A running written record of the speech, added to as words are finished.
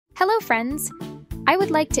Hello friends! I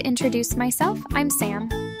would like to introduce myself. I'm Sam.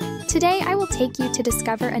 Today I will take you to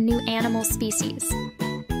discover a new animal species.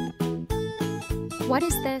 What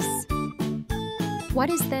is this?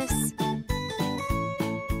 What is this?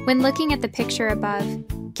 When looking at the picture above,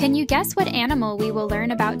 can you guess what animal we will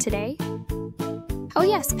learn about today? Oh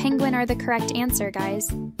yes, penguin are the correct answer, guys.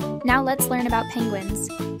 Now let's learn about penguins.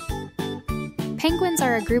 Penguins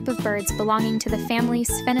are a group of birds belonging to the family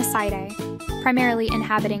Spheniscidae, primarily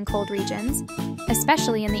inhabiting cold regions,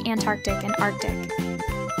 especially in the Antarctic and Arctic.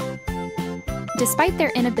 Despite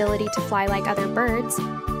their inability to fly like other birds,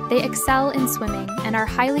 they excel in swimming and are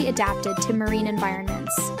highly adapted to marine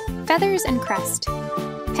environments. Feathers and crest.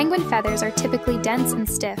 Penguin feathers are typically dense and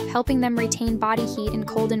stiff, helping them retain body heat in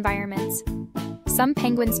cold environments. Some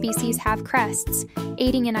penguin species have crests,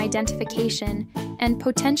 aiding in identification and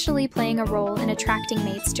potentially playing a role in attracting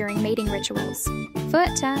mates during mating rituals.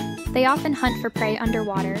 They often hunt for prey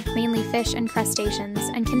underwater, mainly fish and crustaceans,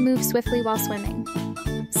 and can move swiftly while swimming.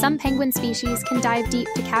 Some penguin species can dive deep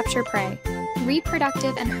to capture prey.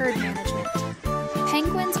 Reproductive and herd management.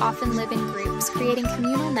 Penguins often live in groups, creating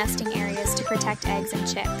communal nesting areas to protect eggs and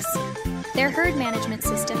chicks. Their herd management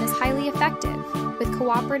system is highly effective, with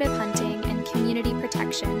cooperative hunting and community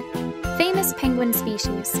protection. Famous penguin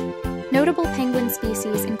species. Notable penguin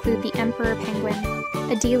species include the emperor penguin,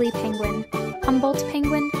 Adelie penguin, Humboldt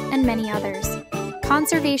penguin, and many others.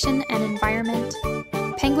 Conservation and environment.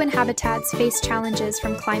 Penguin habitats face challenges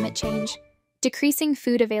from climate change, decreasing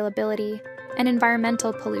food availability, and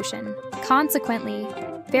environmental pollution. Consequently,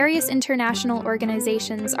 various international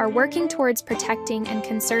organizations are working towards protecting and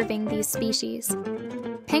conserving these species.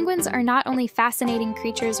 Penguins are not only fascinating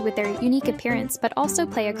creatures with their unique appearance, but also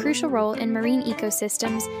play a crucial role in marine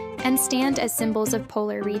ecosystems and stand as symbols of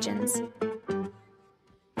polar regions.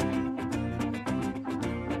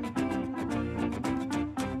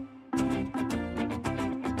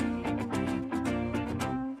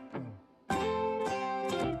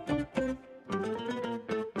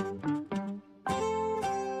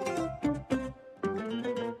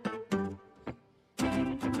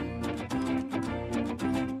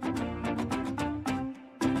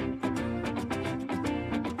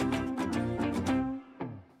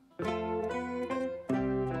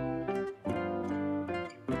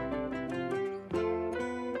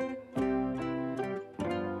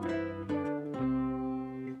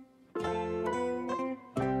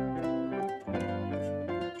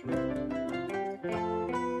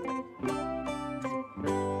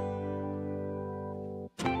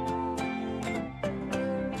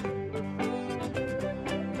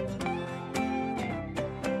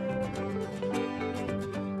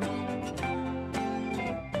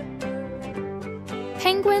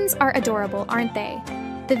 Penguins are adorable, aren't they?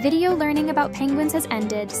 The video learning about penguins has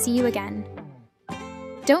ended. See you again.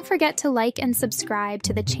 Don't forget to like and subscribe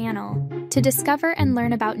to the channel to discover and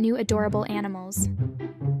learn about new adorable animals.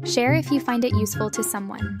 Share if you find it useful to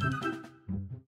someone.